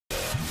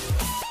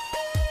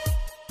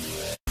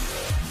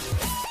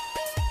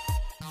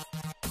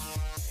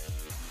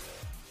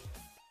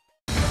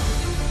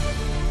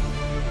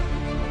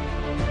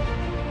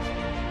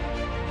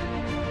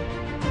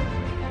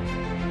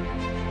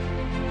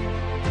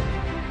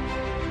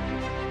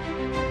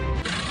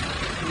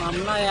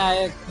मामला यह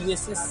है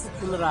PSS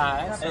खुल रहा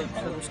है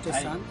sub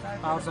station,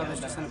 power sub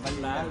station बन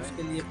रहा है,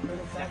 उसके लिए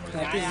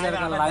 35,000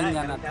 का लाइन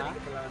जाना था।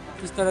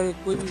 इस तरह की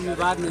कोई भी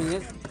विवाद नहीं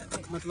है,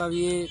 मतलब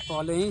ये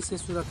पहले ही से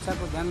सुरक्षा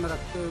को ध्यान में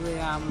रखते हुए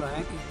यहाँ हम लोग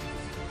हैं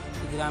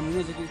कि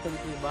ग्रामीणों से किसी तरह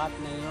की बात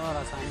नहीं हो और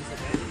आसानी से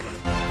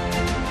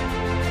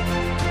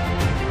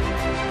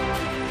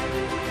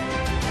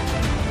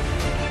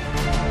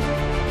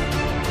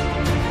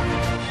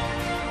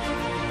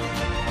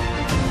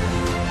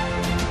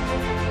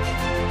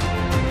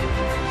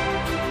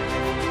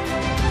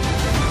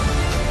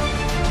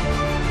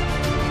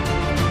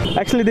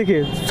एक्चुअली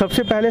देखिए,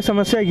 सबसे पहले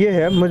समस्या ये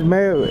है,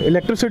 मैं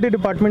इलेक्ट्रिसिटी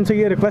डिपार्टमेंट से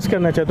ये रिक्वेस्ट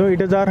करना चाहता हूँ।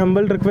 It is our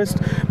humble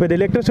request with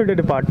electricity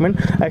department.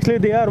 Actually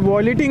they are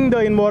violating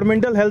the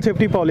environmental health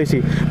safety policy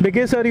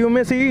because sir you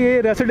में सी ये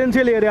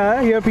रेजिडेंशियल एरिया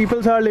है, here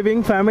peoples are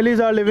living,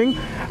 families are living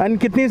and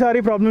कितनी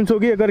सारी problems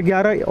होगी अगर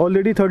 11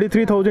 already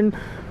 33,000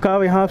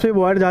 का यहाँ से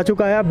वायर जा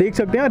चुका है। आप देख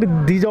सकते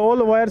हैं these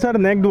all wires are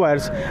necked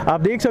wires,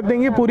 आप देख सकते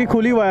हैं ये पूरी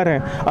खुली वायर है।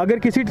 अगर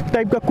किसी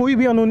टाइप का कोई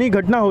भी अनहोनी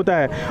घटना होता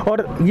है,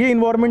 और ये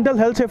environmental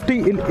health safety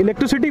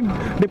electricity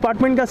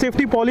department का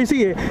सेफ्टी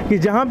पॉलिसी है कि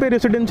जहाँ पे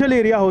रेजिडेंशियल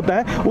एरिया होता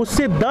है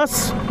उससे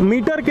 10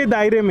 मीटर के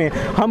दायरे में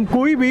हम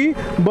कोई भी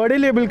बड़े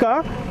लेवल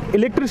का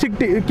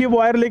इलेक्ट्रिसिटी की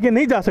वायर लेके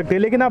नहीं जा सकते।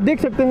 लेकिन आप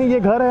देख सकते हैं ये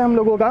घर है हम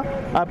लोगों का,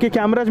 आपके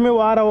कैमराज में वो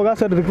आ रहा होगा।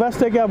 सर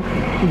रिक्वेस्ट है कि आप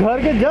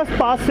घर के जस्ट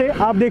पास से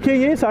आप देखिए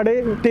ये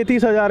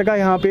 33,500 का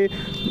यहाँ पे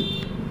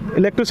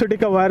इलेक्ट्रिसिटी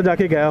का वायर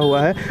जाके गया हुआ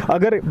है।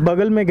 अगर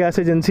बगल में गैस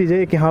एजेंसी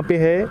है, एक यहाँ पे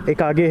है,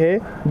 एक आगे है,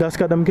 10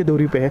 कदम की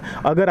दूरी पे है।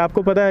 अगर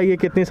आपको पता है ये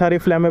कितनी सारी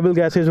फ्लेमेबल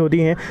गैसेज होती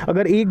हैं,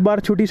 अगर एक बार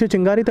छोटी सी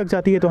चिंगारी तक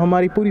जाती है तो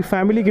हमारी पूरी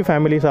फैमिली की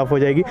फैमिली साफ़ हो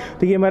जाएगी।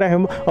 तो ये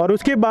मेरा और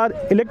उसके बाद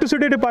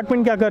इलेक्ट्रिसिटी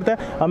डिपार्टमेंट क्या करता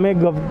है,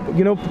 हमें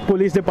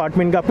पुलिस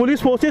डिपार्टमेंट का,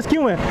 पुलिस फोर्सेज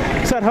क्यों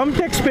है सर, हम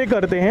टैक्स पे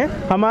करते हैं,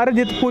 हमारे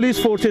जितने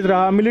पुलिस फोर्सेज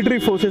रहा, मिलिट्री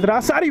फोर्सेज रहा,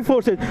 सारी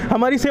फोर्सेज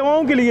हमारी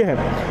सेवाओं के लिए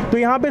है। तो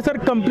यहाँ पे सर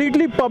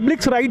कंप्लीटली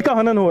पब्लिक्स राइट का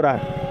हनन हो रहा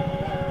है,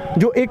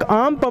 जो एक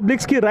आम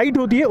पब्लिक्स की राइट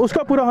होती है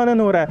उसका पूरा हनन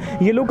हो रहा है।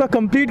 ये लोग का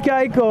कंप्लीट क्या,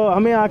 एक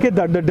हमें आके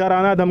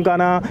डराना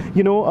धमकाना,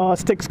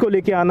 स्टिक्स को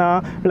लेके आना,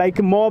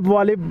 लाइक मॉब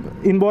वाले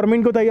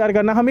इन्वायरमेंट को तैयार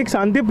करना। हम एक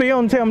शांति प्रिय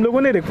उनसे हम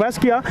लोगों ने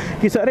रिक्वेस्ट किया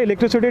कि सर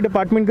इलेक्ट्रिसिटी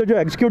डिपार्टमेंट का जो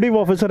एग्जीक्यूटिव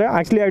ऑफिसर है,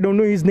 actually I don't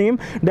know his name,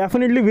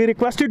 definitely we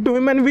requested to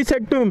him and we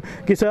said to him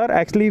कि sir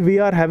actually we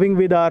are having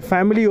with our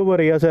family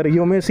over here sir,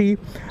 you may C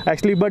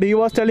actually, but he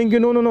was telling कि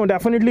no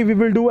definitely we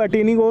will do at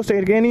any cost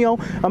any how.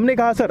 हमने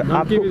कहा sir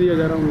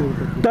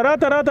आपको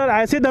तरह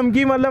ऐसे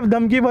धमकी, मतलब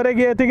धमकी भरे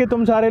गए थे कि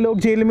तुम सारे लोग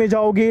जेल में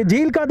जाओगे,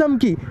 जेल का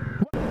धमकी।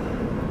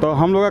 तो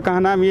हम लोग का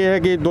कहना ये है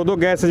कि दो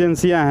गैस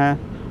एजेंसियां हैं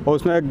और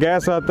उसमें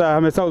गैस रहता है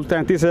हमेशा,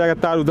 33,000 का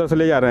तार उधर से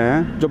ले जा रहे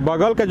हैं। जो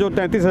बगल का जो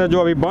 33,000 जो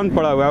अभी बंद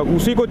पड़ा हुआ है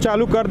उसी को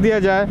चालू कर दिया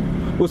जाए।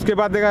 उसके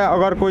बाद देखा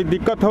अगर कोई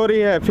दिक्कत हो रही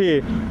है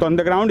फिर तो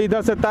अंडरग्राउंड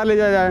इधर से तार ले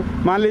जाया जाए।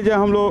 मान लीजिए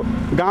हम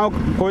लोग गांव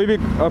कोई भी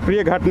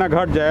अप्रिय घटना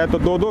घट जाए तो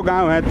 2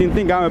 गांव हैं,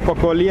 3 गांव है,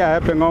 पकोलिया है,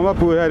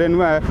 पेंगोमापुर है,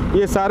 रेनुआ है,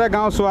 ये सारे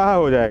गांव स्वाहा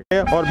हो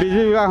जाएंगे। और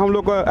बिजली विभाग हम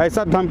लोग को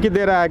ऐसा धमकी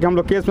दे रहा है कि हम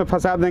लोग केस में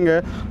फंसा देंगे।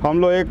 हम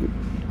लोग एक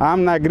आम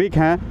नागरिक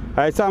हैं,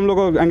 ऐसा हम लोग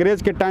को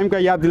अंग्रेज़ के टाइम का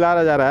याद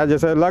दिलाया जा रहा है।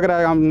 जैसे लग रहा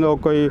है हम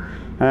लोग कोई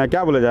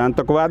क्या बोले जाए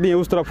आतंकवादी है,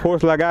 उस तरफ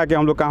फोर्स लगा के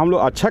हम लोग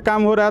अच्छा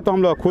काम हो रहा है तो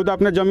हम लोग खुद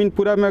अपने ज़मीन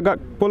पूरा में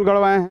पुल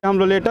गड़वाए हैं। हम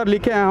लोग लेटर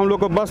लिखे हैं, हम लोग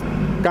को बस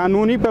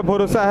कानूनी पे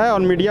भरोसा है और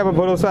मीडिया पे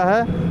भरोसा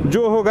है।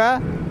 जो होगा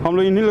हम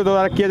लोग इन्हीं लोग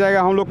द्वारा किया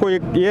जाएगा। हम लोग को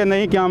ये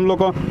नहीं कि हम लोग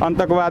को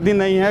आतंकवादी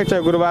नहीं है,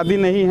 चाहे उग्रवादी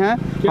नहीं है।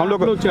 हम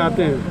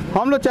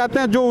लोग चाहते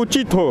हैं जो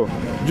उचित हो,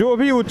 जो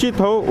भी उचित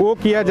हो वो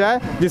किया जाए,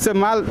 जिससे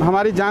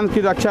हमारी जान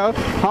की रक्षा हो।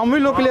 हम ही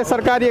लोग के लिए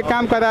सरकार ये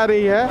काम करा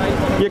रही है,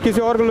 ये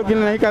किसी और लोग के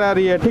लिए नहीं करा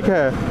रही है, ठीक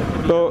है।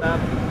 तो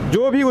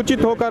जो भी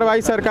उचित हो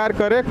कार्रवाई सरकार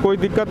करे, कोई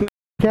दिक्कत नहीं।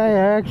 क्या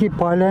है कि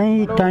पहले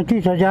ही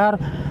 33,000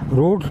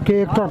 रोड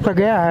के एक तरफ से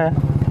गया है,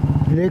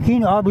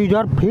 लेकिन अब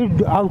इधर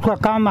फिर उसका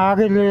काम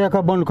आगे ले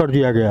जाकर बंद कर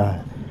दिया गया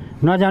है,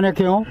 न जाने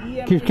क्यों,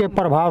 किसके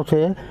प्रभाव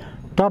से।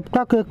 तब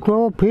तक एक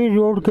तो फिर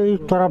रोड के इस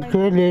तरफ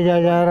से ले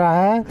जाया जा रहा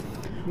है।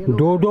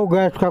 2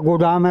 गैस का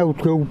गोदाम है,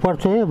 उसके ऊपर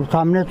से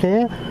सामने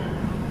से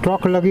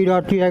ट्रक लगी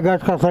रहती है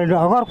गैस का सिलेंडर।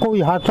 अगर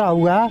कोई हादसा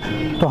हुआ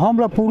तो हम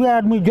लोग पूरे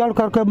आदमी जल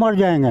करके मर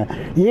जाएंगे।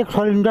 एक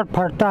सिलेंडर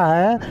फटता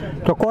है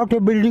तो कई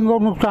बिल्डिंग को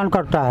नुकसान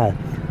करता है,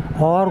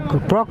 और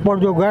ट्रक पर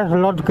जो गैस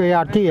लद के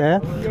आती है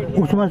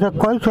उसमें से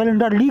कई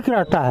सिलेंडर लीक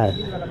रहता है।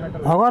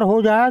 अगर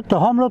हो जाए तो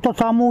हम लोग तो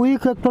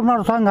सामूहिक एक तो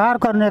नरसंहार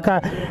करने का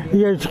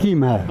ये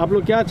स्कीम है। आप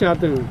लोग क्या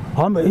चाहते हैं?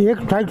 हम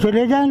एक साइड से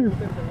ले जाएं,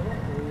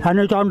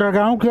 नहीं तो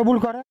अंडरग्राउंड केबल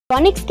करें।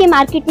 इलेक्ट्रॉनिक्स के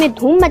मार्केट में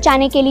धूम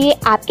मचाने के लिए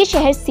आपके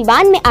शहर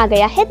सिवान में आ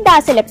गया है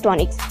दास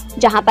इलेक्ट्रॉनिक्स,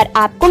 जहां पर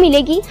आपको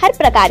मिलेगी हर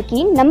प्रकार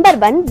की नंबर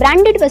 1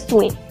 ब्रांडेड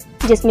वस्तुएं,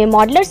 जिसमें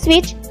modeller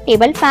switch,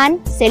 table fan,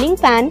 ceiling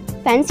fan,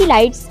 fancy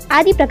lights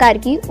आदि प्रकार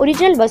की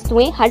ओरिजिनल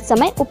वस्तुएं हर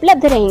समय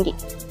उपलब्ध रहेंगी।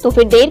 तो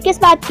फिर देर किस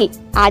बात की,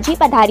 आज ही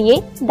पधारिए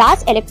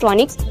दास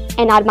electronics,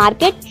 NR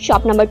market,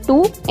 shop number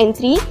 2 and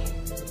 3,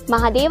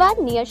 Mahadeva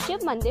near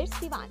Shiv मंदिर,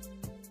 सिवान।